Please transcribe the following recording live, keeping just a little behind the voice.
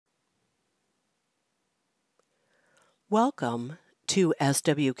Welcome to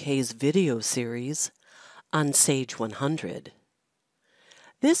SWK's video series on Sage 100.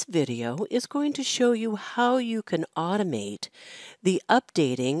 This video is going to show you how you can automate the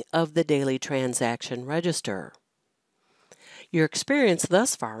updating of the daily transaction register. Your experience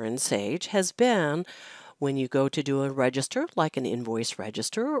thus far in Sage has been when you go to do a register like an invoice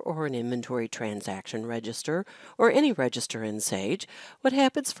register or an inventory transaction register or any register in Sage, what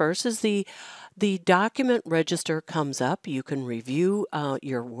happens first is the document register comes up, you can review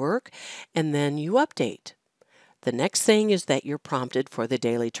your work, and then you update. The next thing is that you're prompted for the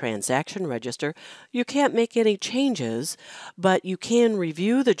daily transaction register. You can't make any changes, but you can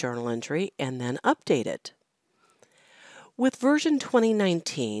review the journal entry and then update it. With version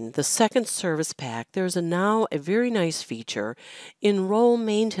 2019, the second service pack, there's now a very nice feature in role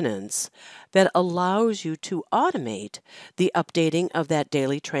maintenance that allows you to automate the updating of that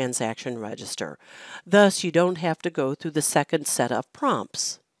daily transaction register. Thus, you don't have to go through the second set of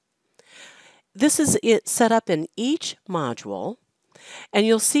prompts. This is it set up in each module. And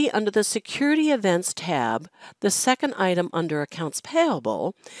you'll see under the Security Events tab, the second item under Accounts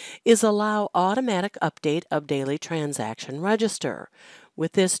Payable is Allow Automatic Update of Daily Transaction Register.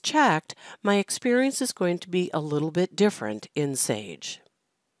 With this checked, my experience is going to be a little bit different in Sage.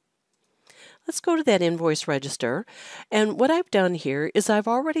 Let's go to that invoice register, and what I've done here is I've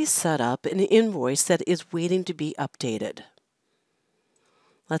already set up an invoice that is waiting to be updated.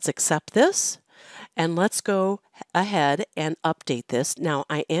 Let's accept this. And let's go ahead and update this. Now,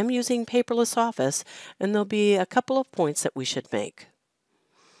 I am using Paperless Office, and there'll be a couple of points that we should make.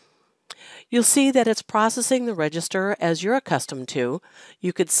 You'll see that it's processing the register as you're accustomed to.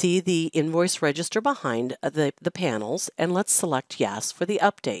 You could see the invoice register behind the panels, and let's select Yes for the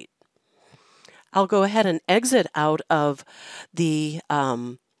update. I'll go ahead and exit out of the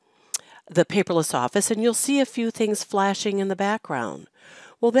Paperless Office, and you'll see a few things flashing in the background.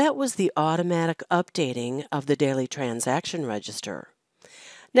 Well, that was the automatic updating of the daily transaction register.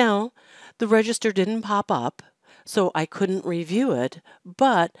 Now, the register didn't pop up, so I couldn't review it,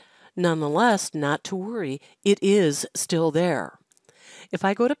 but nonetheless, not to worry, it is still there. If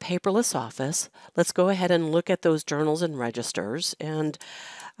I go to Paperless Office, let's go ahead and look at those journals and registers, and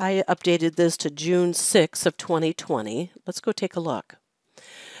I updated this to June 6 of 2020. Let's go take a look.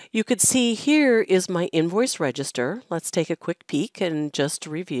 You could see here is my invoice register. Let's take a quick peek and just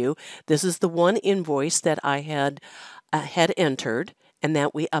review. This is the one invoice that I had entered and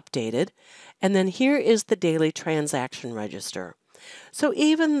that we updated. And then here is the daily transaction register. So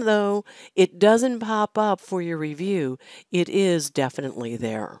even though it doesn't pop up for your review, it is definitely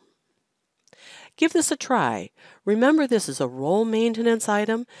there. Give this a try. Remember, this is a role maintenance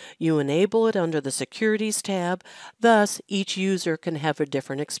item. You enable it under the Securities tab. Thus, each user can have a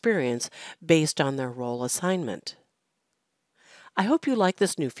different experience based on their role assignment. I hope you like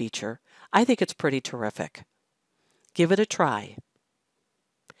this new feature. I think it's pretty terrific. Give it a try.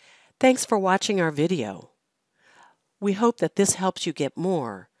 Thanks for watching our video. We hope that this helps you get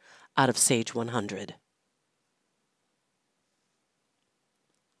more out of Sage 100.